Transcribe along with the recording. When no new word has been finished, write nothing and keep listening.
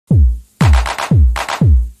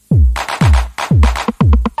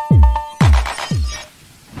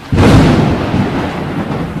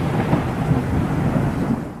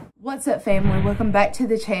What's up, family? Welcome back to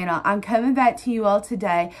the channel. I'm coming back to you all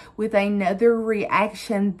today with another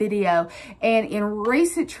reaction video. And in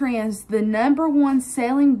recent trends, the #1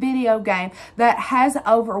 selling video game that has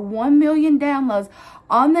over 1 million downloads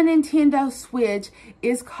on the Nintendo Switch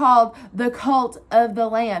is called The Cult of the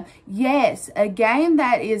Lamb. Yes, a game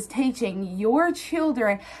that is teaching your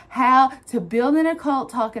children how to build an occult,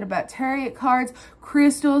 talking about tarot cards,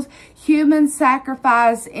 crystals, human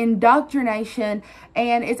sacrifice, indoctrination,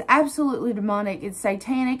 and it's absolutely demonic. It's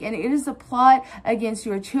satanic, and it is a plot against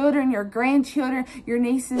your children, your grandchildren, your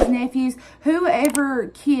nieces, nephews, whoever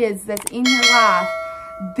kids that's in your life.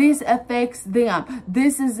 This affects them.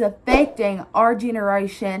 This is affecting our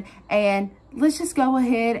generation, and let's just go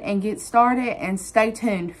ahead and get started and stay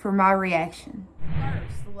tuned for my reaction.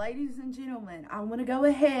 First, ladies and gentlemen, I want to go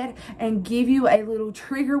ahead and give you a little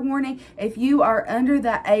trigger warning. If you are under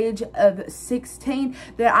the age of 16,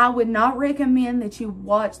 that I would not recommend that you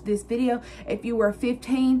watch this video. If you are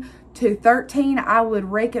 15 to 13, I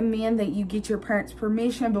would recommend that you get your parents'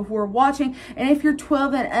 permission before watching. And if you're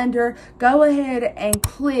 12 and under, go ahead and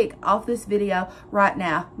click off this video right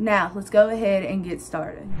now. Now, let's go ahead and get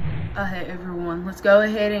started. Hey everyone, let's go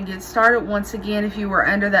ahead and get started. Once again, if you were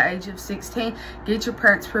under the age of 16, get your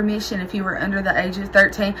parents' permission. If you were under the age of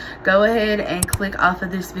 13, go ahead and click off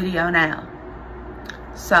of this video now.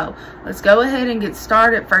 So, let's go ahead and get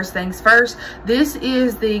started. First things first, this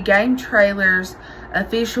is the game trailer's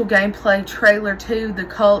official gameplay trailer to The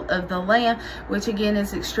Cult of the Lamb, which again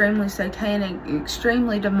is extremely satanic,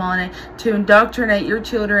 extremely demonic, to indoctrinate your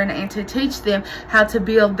children and to teach them how to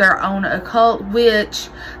build their own occult, which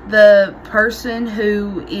the person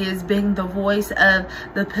who is being the voice of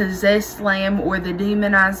the possessed lamb or the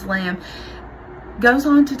demonized lamb goes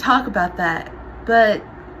on to talk about that. But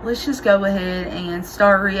let's just go ahead and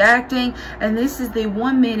start reacting. And this is the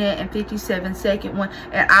 1 minute and 57 second one,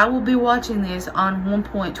 and I will be watching this on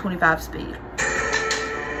 1.25 speed.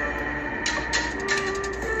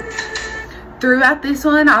 Throughout this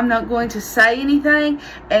one, I'm not going to say anything,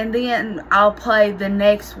 and then I'll play the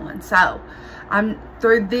next one. So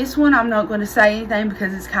through this one, I'm not going to say anything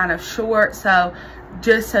because it's kind of short. So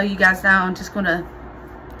just so you guys know, I'm just going to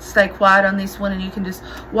stay quiet on this one, and you can just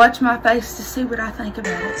watch my face to see what I think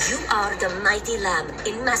about it. You are the mighty lamb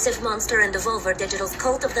in Massive Monster and Devolver Digital's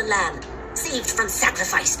Cult of the Lamb. Saved from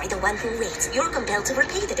sacrifice by the one who waits, you're compelled to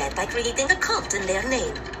repay the dead by creating a cult in their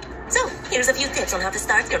name. So, here's a few tips on how to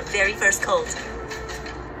start your very first cult.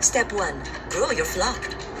 Step 1. Grow your flock.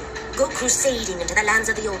 Go crusading into the lands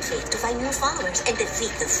of the old faith to find new followers and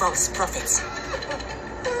defeat the false prophets.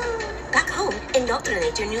 Back home,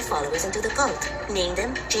 indoctrinate your new followers into the cult. Name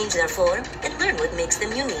them, change their form, and learn what makes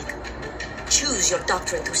them unique. Choose your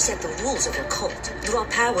doctrine to set the rules of your cult. Draw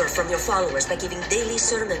power from your followers by giving daily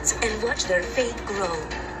sermons and watch their faith grow.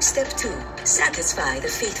 Step 2. Satisfy the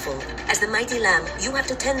faithful. As the mighty lamb, you have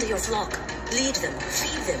to tend to your flock. Lead them,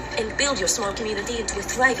 feed them, and build your small community into a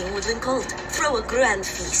thriving woodland cult. Throw a grand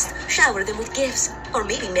feast, shower them with gifts, or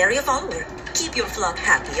maybe marry a follower. Keep your flock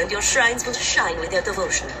happy and your shrines will shine with their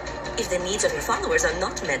devotion. If the needs of your followers are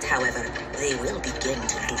not met, however, they will begin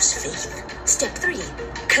to lose faith. Step 3.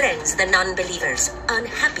 Cleanse the non-believers.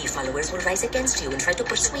 Unhappy followers will rise against you and try to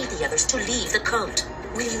persuade the others to leave the cult.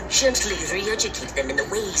 Will you gently re-educate them in the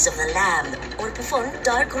ways of the Lamb, or perform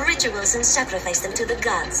dark rituals and sacrifice them to the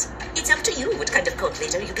gods? It's up to you what kind of cult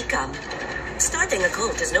leader you become. Starting a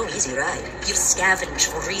cult is no easy ride. You scavenge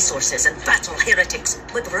for resources and battle heretics,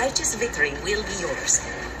 but righteous victory will be yours.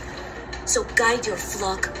 So guide your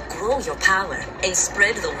flock, grow your power, and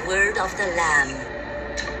spread the word of the Lamb.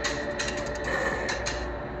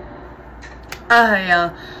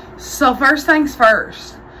 So first things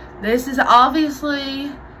first. This is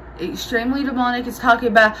obviously extremely demonic. It's talking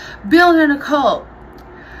about building a cult.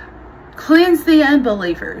 Cleanse the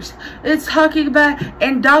unbelievers. It's talking about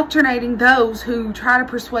indoctrinating those who try to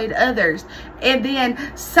persuade others, and then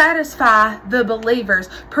satisfy the believers.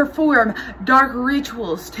 Perform dark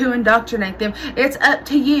rituals to indoctrinate them. It's up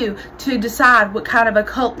to you to decide what kind of a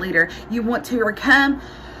cult leader you want to become,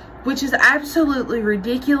 which is absolutely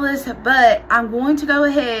ridiculous. But I'm going to go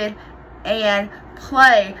ahead and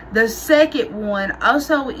play the second one,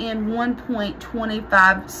 also in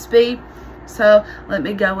 1.25 speed. So let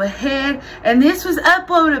me go ahead, and this was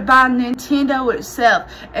uploaded by Nintendo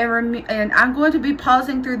itself, and I'm going to be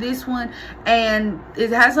pausing through this one, and it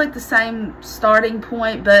has like the same starting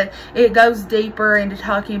point, but it goes deeper into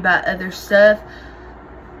talking about other stuff.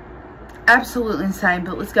 Absolutely insane.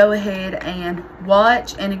 But let's go ahead and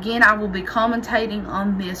watch, and again I will be commentating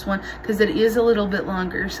on this one because it is a little bit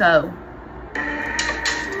longer. So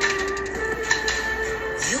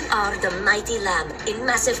are the mighty Lamb in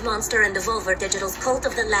Massive Monster and Devolver Digital's Cult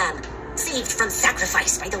of the Lamb. Saved from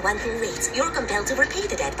sacrifice by the one who waits, you're compelled to repay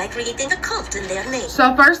the dead by creating a cult in their name.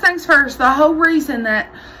 So first things first, the whole reason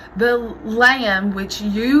that the Lamb, which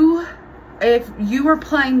you, if you were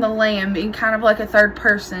playing the Lamb in kind of like a third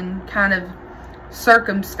person kind of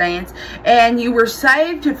circumstance, and you were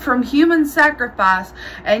saved from human sacrifice,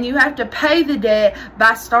 and you have to pay the debt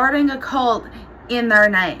by starting a cult in their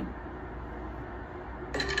name.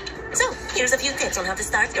 So, here's a few tips on how to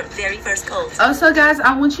start your very first cult. Also, guys,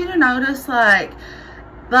 I want you to notice, like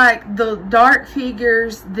the dark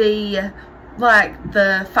figures, the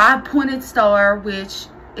 5-pointed star, which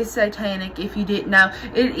is satanic, if you didn't know.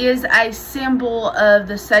 It is a symbol of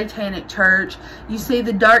the satanic church. You see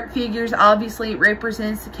the dark figures, obviously it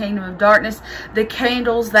represents the kingdom of darkness. The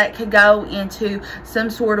candles that could go into some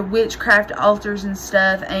sort of witchcraft altars and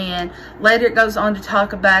stuff, and later it goes on to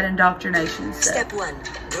talk about indoctrination stuff. Step 1,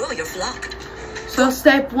 grow your flock. So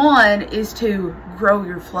step 1 is to grow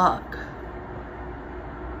your flock.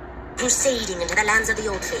 Crusading into the lands of the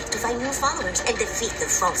old faith to find new followers and defeat the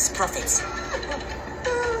false prophets.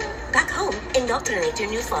 Back home, indoctrinate your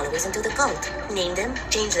new followers into the cult. Name them,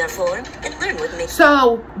 change their form, and learn what makes...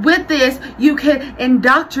 So, with this, you can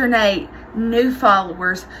indoctrinate new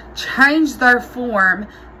followers, change their form,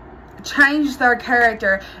 change their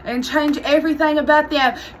character, and change everything about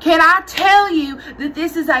them. Can I tell you that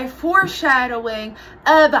this is a foreshadowing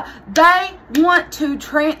of they want to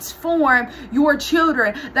transform your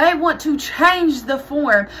children. They want to change the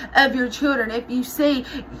form of your children. If you see,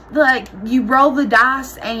 like, you roll the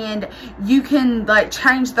dice and you can, like,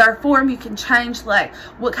 change their form. You can change, like,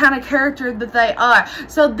 what kind of character that they are.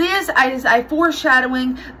 So this is a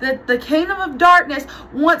foreshadowing that the kingdom of darkness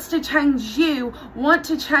wants to change you, want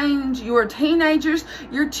to change your teenagers,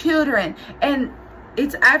 your children, and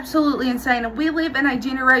it's absolutely insane. And we live in a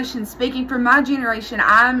generation, speaking from my generation,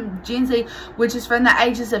 I'm Gen Z, which is from the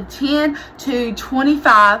ages of 10 to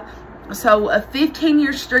 25, so a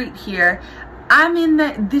 15-year streak here. I'm in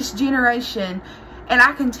this generation, and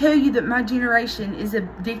I can tell you that my generation is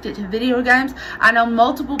addicted to video games. I know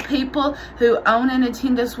multiple people who own a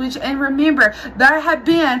Nintendo Switch, and remember, there have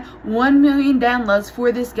been 1 million downloads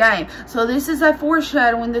for this game. So this is a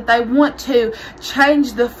foreshadowing that they want to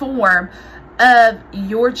change the form of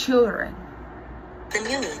your children. Then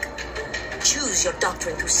unique. Choose your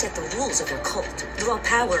doctrine to set the rules of your cult. Draw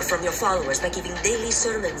power from your followers by giving daily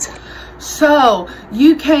sermons. So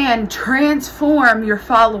you can transform your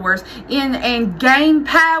followers and gain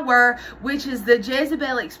power, which is the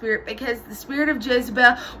Jezebelic spirit, because the spirit of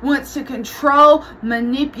Jezebel wants to control,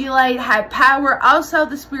 manipulate, have power. Also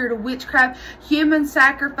the spirit of witchcraft, human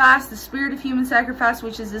sacrifice, the spirit of human sacrifice,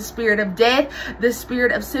 which is the spirit of death, the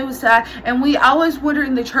spirit of suicide. And we always wonder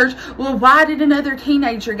in the church, well, why did another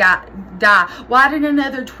teenager die? Why did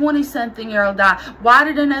another 20-something-year-old die? Why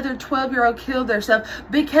did another 12-year-old kill themselves?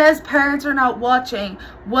 Because parents are not watching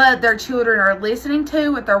what their children are listening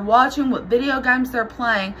to, what they're watching, what video games they're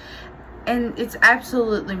playing. And it's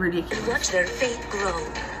absolutely ridiculous. And watch their faith grow.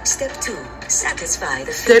 Step 2, satisfy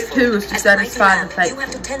the faithful. Step 2 is to satisfy the faithful. You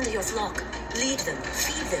have to tend to your flock. Lead them,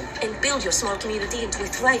 feed them, and build your small community into a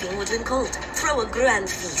thriving woodland cult. Throw a grand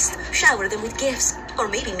feast, shower them with gifts, or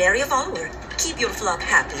maybe marry a follower. Keep your flock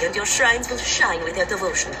happy and your shrines will shine with their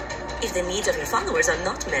devotion. If the needs of your followers are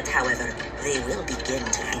not met, however, they will begin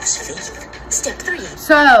to lose faith. Step 3.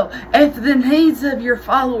 So, if the needs of your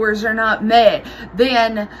followers are not met,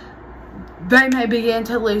 then they may begin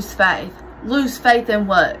to lose faith. Lose faith in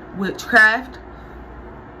what? Witchcraft?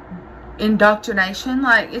 Indoctrination?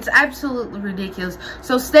 Like, it's absolutely ridiculous.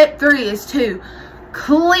 So step 3 is to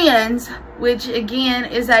cleanse, which again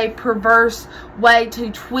is a perverse way to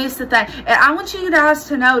twist the thing. And I want you guys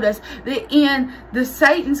to notice that in the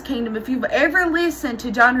Satan's kingdom, if you've ever listened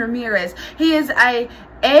to John Ramirez, he is a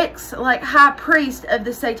high priest of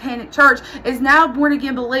the satanic church, is now a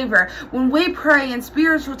born-again believer. When we pray in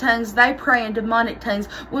spiritual tongues, they pray in demonic tongues.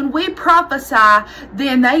 When we prophesy,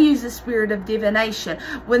 then they use the spirit of divination.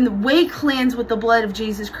 When we cleanse with the blood of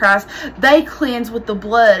Jesus Christ, they cleanse with the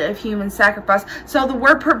blood of human sacrifice. So the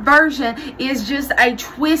word perversion is just a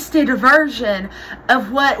twisted version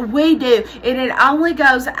of what we do, and it only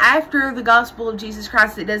goes after the gospel of Jesus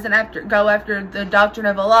Christ. It doesn't go after the doctrine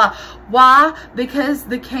of Allah. Why? Because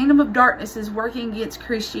the kingdom of darkness is working against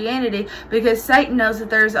Christianity, because Satan knows that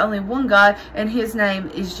there is only one God, and his name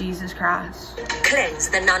is Jesus Christ. Cleanse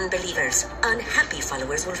the non-believers. Unhappy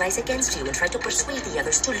followers will rise against you and try to persuade the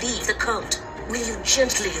others to leave the cult. Will you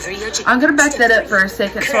gently re-educate? I'm going to back that up for a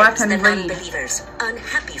second so I can read. Non-believers.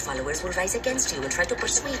 Unhappy followers will rise against you and try to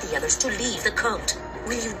persuade the others to leave the cult.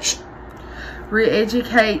 Will you...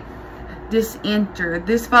 re-educate dissenter.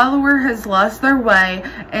 This follower has lost their way,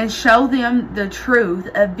 and show them the truth.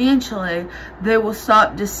 Eventually, they will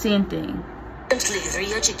stop dissenting.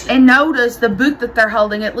 And notice the book that they're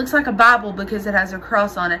holding. It looks like a Bible because it has a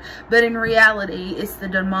cross on it, but in reality, it's the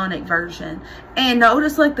demonic version. And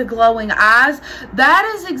notice like the glowing eyes. That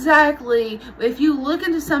is exactly, if you look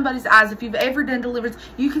into somebody's eyes, if you've ever done deliverance,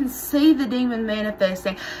 you can see the demon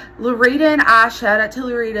manifesting. Loretta and I, shout out to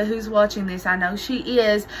Loretta who's watching this, I know she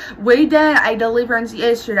is. We done a deliverance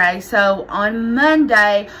yesterday. So on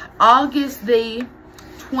Monday, August the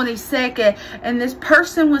 22nd, and this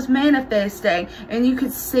person was manifesting, and you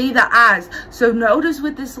could see the eyes. So notice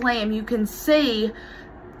with this lamb, you can see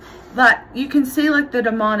like the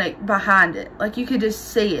demonic behind it. Like you could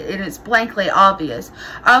just see it, and it's blankly obvious.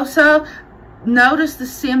 Also, notice the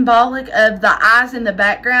symbolic of the eyes in the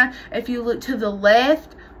background. If you look to the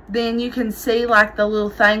left, then you can see like the little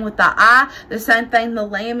thing with the eye. The same thing, the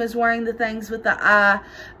lamb is wearing the things with the eye.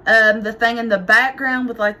 The thing in the background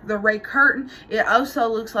with like the red curtain, it also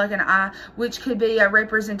looks like an eye, which could be a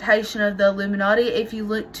representation of the Illuminati. If you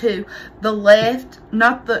look to the left,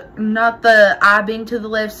 not the eye being to the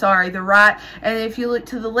left, sorry, the right. And if you look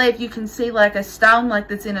to the left, you can see like a stone like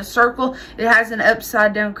that's in a circle. It has an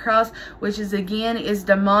upside down cross, which is again is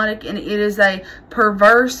demonic, and it is a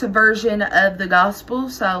perverse version of the gospel.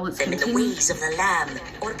 So let's continue. In the ways of the Lamb,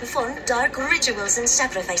 or perform dark rituals and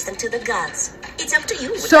sacrifice them to the gods. It's up to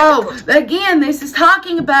you. So, again, this is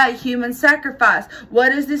talking about human sacrifice.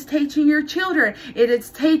 What is this teaching your children? It is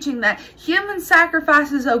teaching that human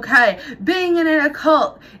sacrifice is okay. Being in an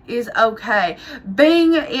occult is okay.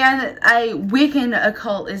 Being in a Wiccan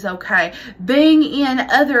occult is okay. Being in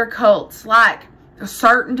other occults, like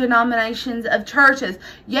certain denominations of churches.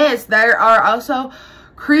 Yes, there are also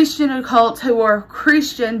Christian occults who are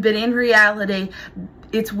Christian, but in reality,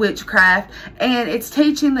 it's witchcraft, and it's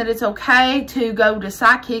teaching that it's okay to go to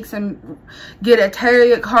psychics and get a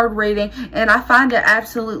tarot card reading, and I find it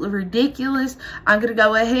absolutely ridiculous. I'm going to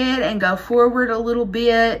go ahead and go forward a little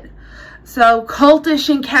bit. So, cultish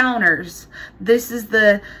encounters. This is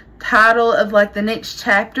the title of like the next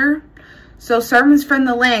chapter. So, sermons from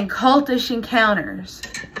the land, cultish encounters.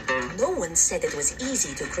 No one said it was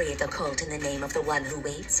easy to create a cult in the name of the one who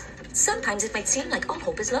waits. Sometimes it might seem like all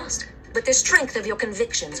hope is lost. But the strength of your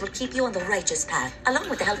convictions will keep you on the righteous path, along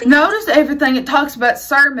with the helping. Notice everything it talks about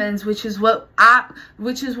sermons, which is what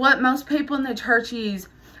most people in the church use.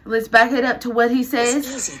 Let's back it up to what he says.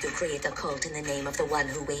 It's easy to create a cult in the name of the one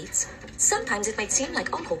who waits. Sometimes it might seem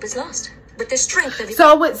like all hope is lost. But the strength of your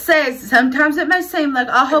So it says sometimes it may seem like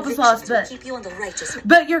all hope is lost, but keep you on the righteous.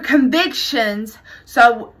 But your convictions,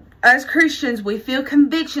 so as Christians, we feel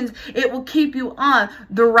convictions. It will keep you on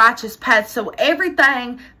the righteous path. So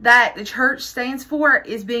everything that the church stands for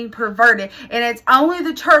is being perverted. And it's only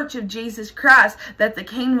the church of Jesus Christ that the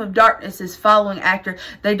kingdom of darkness is following after.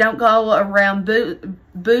 They don't go around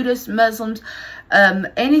Buddhists, Muslims,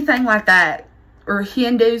 anything like that, or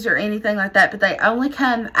Hindus or anything like that, but they only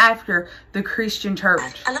come after the Christian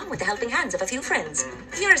church. Along with the helping hands of a few friends.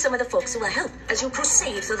 Here are some of the folks who will help as you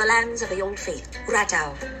crusade through the lands of the old faith.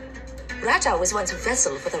 Ratau. Ratau was once a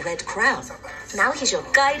vessel for the Red Crown. Now he's your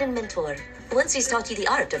guide and mentor. Once he's taught you the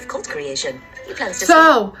art of cult creation, he plans to...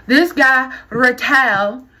 So, this guy,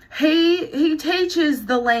 Ratau, he teaches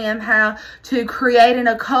the Lamb how to create an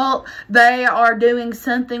occult. They are doing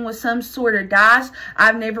something with some sort of dice.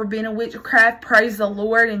 I've never been a witchcraft, praise the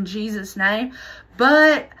Lord in Jesus' name.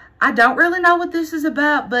 But I don't really know what this is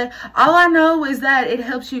about. But all I know is that it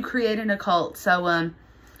helps you create an occult. So,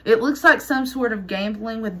 it looks like some sort of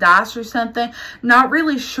gambling with dice or something. Not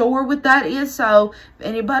really sure what that is. So, if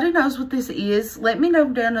anybody knows what this is, let me know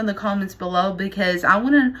down in the comments below. Because I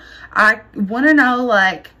wanna know,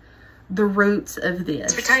 like, the roots of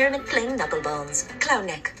this. Retirement playing knucklebones.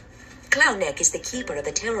 Clownneck. Clownneck is the keeper of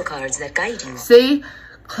the tarot cards that guide you. See?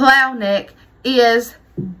 Clownneck is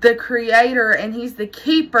the creator, and he's the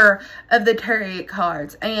keeper of the tarot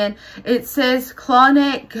cards. And it says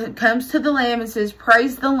Clownneck comes to the Lamb and says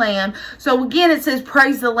praise the Lamb. So again, it says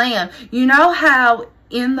praise the Lamb. You know how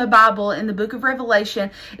in the Bible, in the book of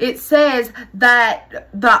Revelation, it says that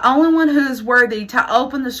the only one who is worthy to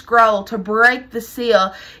open the scroll, to break the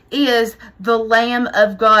seal, is the Lamb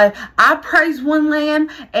of God. I praise one Lamb,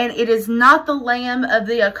 and it is not the Lamb of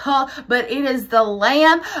the occult, but it is the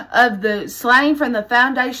Lamb of the slain from the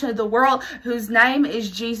foundation of the world, whose name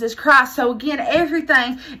is Jesus Christ. So again,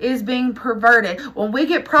 everything is being perverted. When we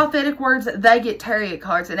get prophetic words, they get tarot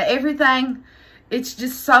cards, and everything, it's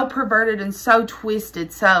just so perverted and so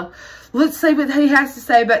twisted. So, let's see what he has to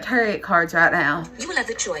say about tarot cards right now. You will have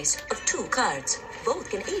the choice of 2 cards.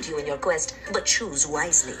 Both can aid you in your quest, but choose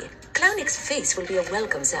wisely. Clownic's face will be a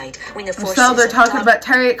welcome sight when the forces So they're of talking about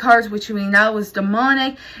tarot cards, which we know is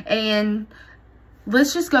demonic, and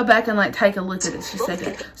let's just go back and like take a look at this just a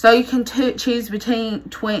second. So you can choose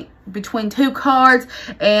between two cards,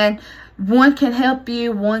 and one can help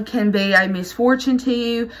you, one can be a misfortune to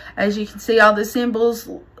you. As you can see, all the symbols,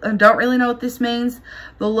 I don't really know what this means.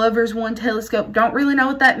 The Lover's One telescope, don't really know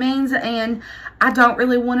what that means, and I don't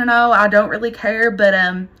really want to know. I don't really care, but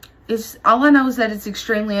it's all I know is that it's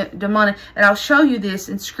extremely demonic, and I'll show you this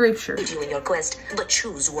in scripture. You in your quest, but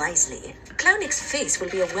choose wisely. Clownic's face will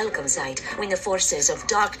be a welcome sight when the forces of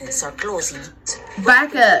darkness are closing.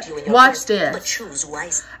 Back up. Watch this. But choose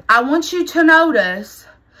wisely. I want you to notice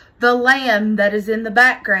the lamb that is in the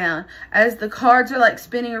background. As the cards are like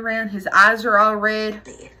spinning around, his eyes are all red.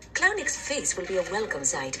 Clownic's face will be a welcome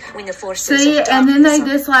sight when the forces See, of and then they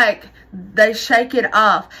darkness just like, they shake it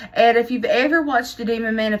off. And if you've ever watched a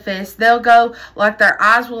demon manifest, they'll go, like their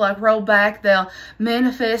eyes will like roll back, they'll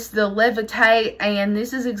manifest, they'll levitate, and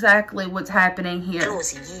this is exactly what's happening here.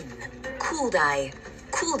 closing in. Kuldai.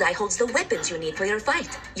 Kuldai holds the weapons you need for your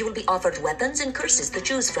fight. You will be offered weapons and curses to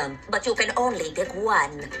choose from, but you can only pick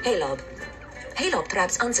one. Halob. Halob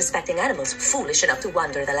traps unsuspecting animals foolish enough to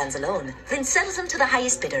wander the lands alone, then sells them to the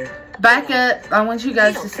highest bidder. Back up. I want you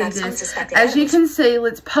guys to see this. As you can see,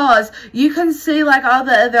 let's pause. You can see like all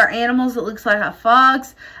the other animals. It looks like a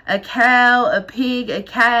fox, a cow, a pig, a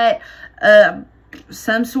cat,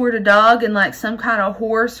 some sort of dog, and like some kind of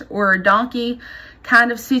horse or a donkey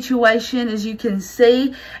kind of situation, as you can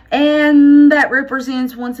see. And that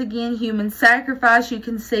represents, once again, human sacrifice. You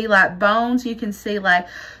can see like bones, you can see like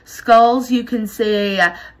skulls, you can see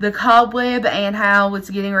the cobweb and how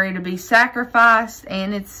it's getting ready to be sacrificed.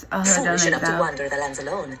 And it's foolish enough to wander the lands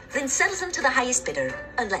alone, then sells them to the highest bidder,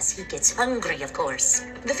 unless he gets hungry, of course.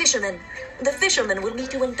 The fisherman will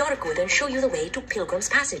meet you in Darkwood and show you the way to Pilgrim's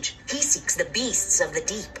Passage. He seeks the beasts of the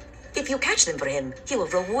deep. If you catch them for him, he will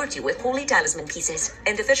reward you with holy talisman pieces.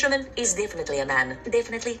 And the fisherman is definitely a man,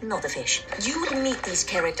 definitely not a fish. You will meet these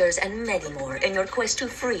characters and many more in your quest to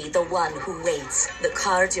free the one who waits. The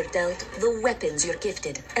cards you're dealt, the weapons you're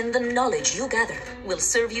gifted, and the knowledge you gather will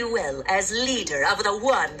serve you well as leader of the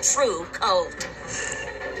one true cult.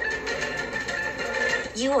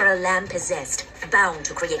 You are a lamb possessed, bound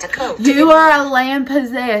to create a cult. You are a lamb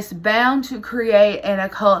possessed, bound to create a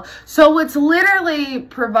cult. So it's literally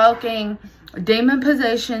provoking demon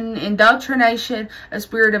possession, indoctrination, a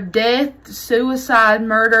spirit of death, suicide,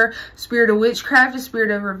 murder, spirit of witchcraft, a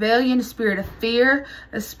spirit of rebellion, a spirit of fear,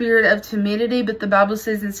 a spirit of timidity. But the Bible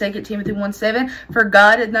says in 2 Timothy 1:7, for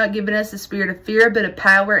God hath not given us a spirit of fear, but of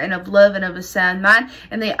power and of love and of a sound mind.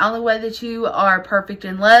 And the only way that you are perfect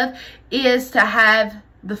in love is to have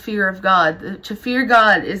the fear of God. To fear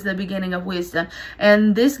God is the beginning of wisdom.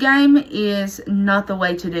 And this game is not the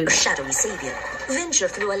way to do it. Shadowy savior. Venture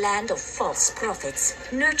through a land of false prophets.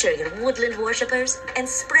 Nurture your woodland worshippers and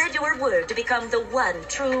spread your word to become the one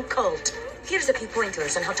true cult. Here's a few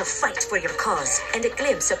pointers on how to fight for your cause and a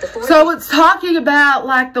glimpse of the four. So it's talking about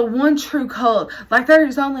like the one true cult. Like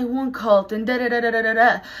there's only one cult and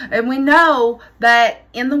da-da-da-da-da-da. And we know that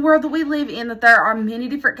in the world that we live in, that there are many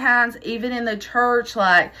different kinds, even in the church,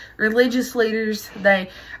 like religious leaders, they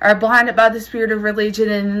are blinded by the spirit of religion,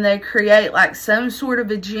 and then they create like some sort of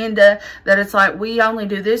agenda that it's like, we only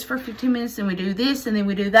do this for 15 minutes and we do this and then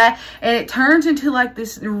we do that. And it turns into like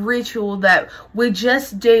this ritual that we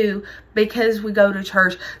just do because we go to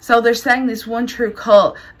church. So they're saying this one true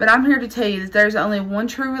cult, but I'm here to tell you that there's only one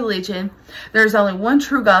true religion, there's only one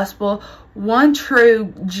true gospel, one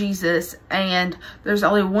true Jesus, and there's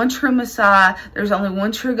only one true Messiah. There's only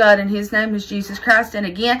one true God, and his name is Jesus Christ. And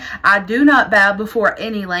again, I do not bow before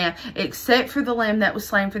any lamb except for the lamb that was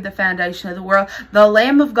slain for the foundation of the world. The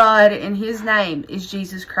Lamb of God, and his name is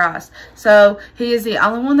Jesus Christ. So he is the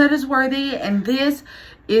only one that is worthy, and this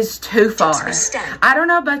is too far. I don't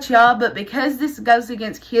know about y'all, but because this goes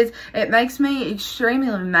against kids, it makes me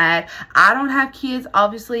extremely mad. I don't have kids.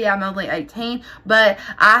 Obviously, I'm only 18, but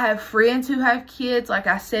I have friends who have kids. Like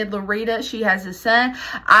I said, Loretta, she has a son.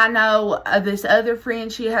 I know this other friend,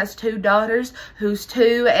 she has 2 daughters who's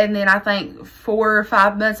 2, and then I think 4 or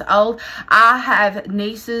 5 months old. I have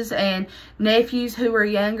nieces and nephews who are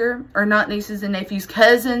younger, or not nieces and nephews,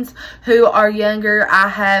 cousins who are younger. I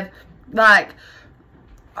have like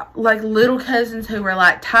little cousins who are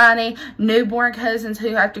like tiny, newborn cousins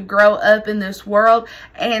who have to grow up in this world,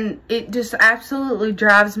 and it just absolutely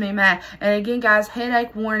drives me mad. And again, guys,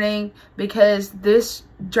 headache warning, because this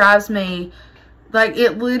drives me, like,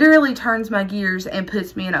 it literally turns my gears and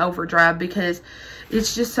puts me in overdrive because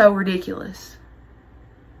it's just so ridiculous.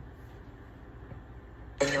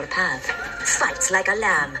 in your path. Fight like a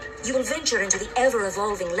lamb. You will venture into the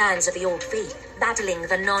ever-evolving lands of the old faith, battling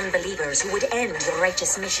the non-believers who would end the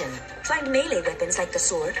righteous mission. Find melee weapons like the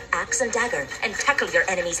sword, axe, and dagger, and tackle your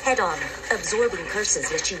enemies head-on. Absorbing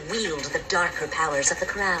curses let you wield the darker powers of the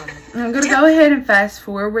crown. I'm going to go ahead and fast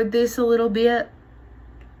forward this a little bit.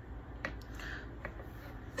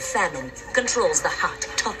 Famine controls the hot,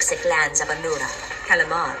 toxic lands of Anura.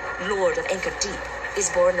 Kalamar, Lord of Anchor Deep, is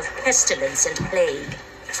born of pestilence and plague.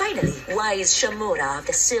 Finally, wise Shamora of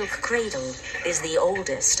the Silk Cradle is the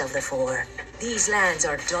oldest of the four. These lands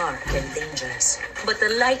are dark and dangerous, but the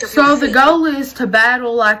light of So the goal is to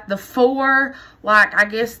battle like the four, like I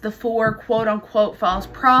guess the four quote-unquote false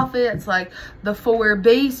prophets, like the four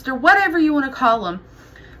beasts, or whatever you want to call them,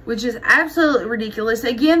 which is absolutely ridiculous.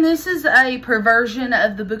 Again, this is a perversion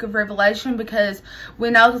of the book of Revelation, because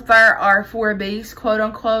we know that there are four beasts,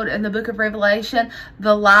 quote-unquote, in the book of Revelation: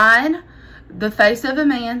 the lion, the face of a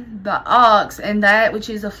man, the ox, and that which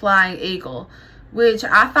is a flying eagle, which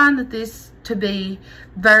I find that this to be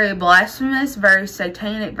very blasphemous, very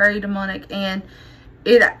satanic, very demonic, and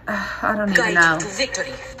it, I don't even know. Guide to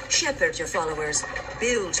victory. Shepherd your followers,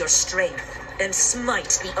 build your strength, and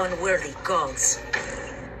smite the unworthy gods.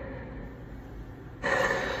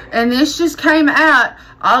 And this just came out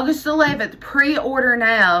August 11th, pre-order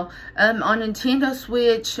now, on Nintendo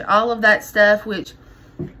Switch, all of that stuff, which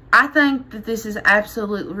I think that this is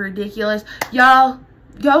absolutely ridiculous. Y'all,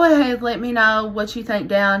 go ahead, let me know what you think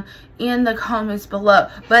down in the comments below.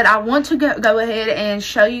 But I want to go ahead and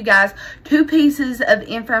show you guys two pieces of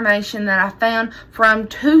information that I found from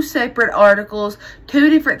two separate articles, two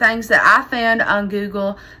different things that I found on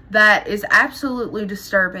Google that is absolutely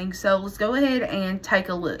disturbing. So let's go ahead and take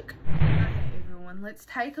a look. Let's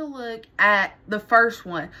take a look at the first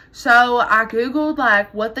one. So I googled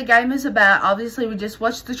like what the game is about. Obviously we just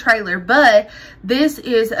watched the trailer, but this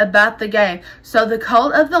is about the game. So the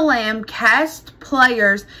Cult of the Lamb cast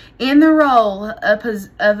players in the role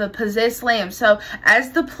of a possessed lamb. So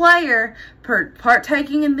as the player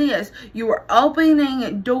partaking in this, you are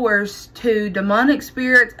opening doors to demonic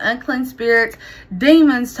spirits, unclean spirits,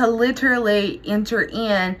 demons to literally enter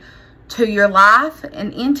in to your life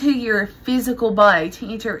and into your physical body,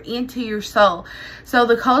 to enter into your soul. So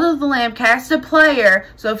the Cult of the Lamb cast a player.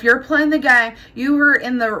 So if you're playing the game, you were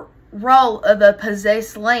in the role of a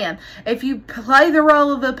possessed lamb. If you play the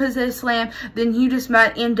role of a possessed lamb, then you just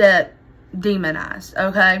might end up demonized,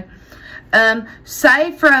 okay?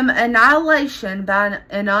 Saved from annihilation by an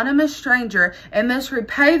anonymous stranger, and must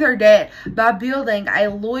repay their debt by building a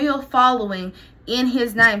loyal following in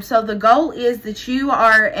his name. So the goal is that you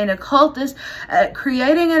are an occultist,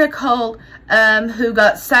 creating an occult who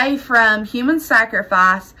got saved from human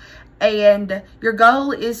sacrifice, and your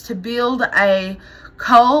goal is to build an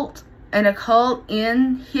occult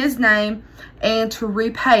in his name and to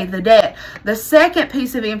repay the debt. The second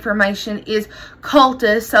piece of information is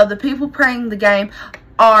cultists. So the people playing the game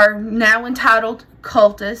are now entitled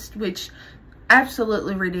cultists, which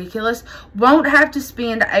absolutely ridiculous. Won't have to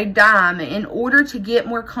spend a dime in order to get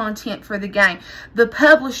more content for the game. The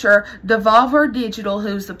publisher, Devolver Digital,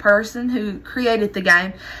 who's the person who created the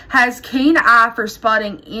game, has keen eye for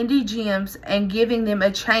spotting indie gems and giving them a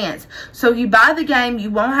chance. So you buy the game,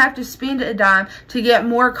 you won't have to spend a dime to get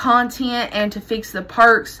more content and to fix the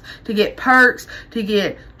perks, to get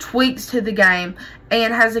tweaks to the game,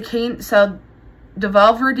 and has a keen, so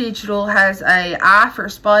Devolver Digital has an eye for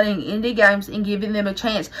spotting indie games and giving them a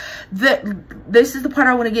chance. This is the part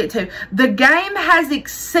I want to get to. The game has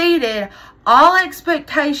exceeded all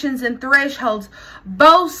expectations and thresholds,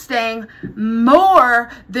 boasting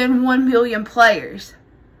more than 1 million players.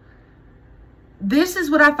 This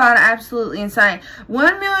is what I find absolutely insane.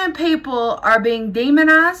 1 million people are being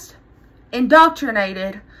demonized,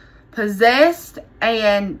 indoctrinated, possessed,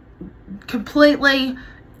 and completely,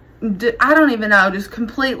 I don't even know, just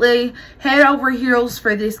completely head over heels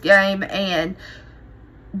for this game, and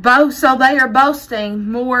so they are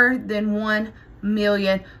boasting more than 1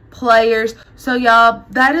 million players. So y'all,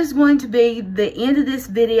 that is going to be the end of this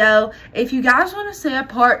video. If you guys want to see a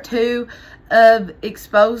part 2 of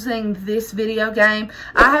exposing this video game,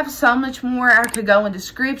 I have so much more. I could go into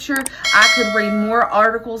scripture, I could read more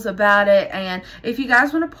articles about it, and if you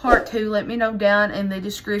guys want a part 2, let me know down in the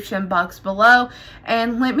description box below,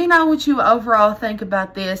 and let me know what you overall think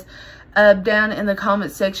about this down in the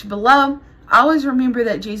comment section below. Always remember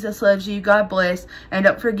that Jesus loves you, God bless, and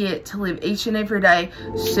don't forget to live each and every day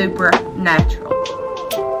supernatural.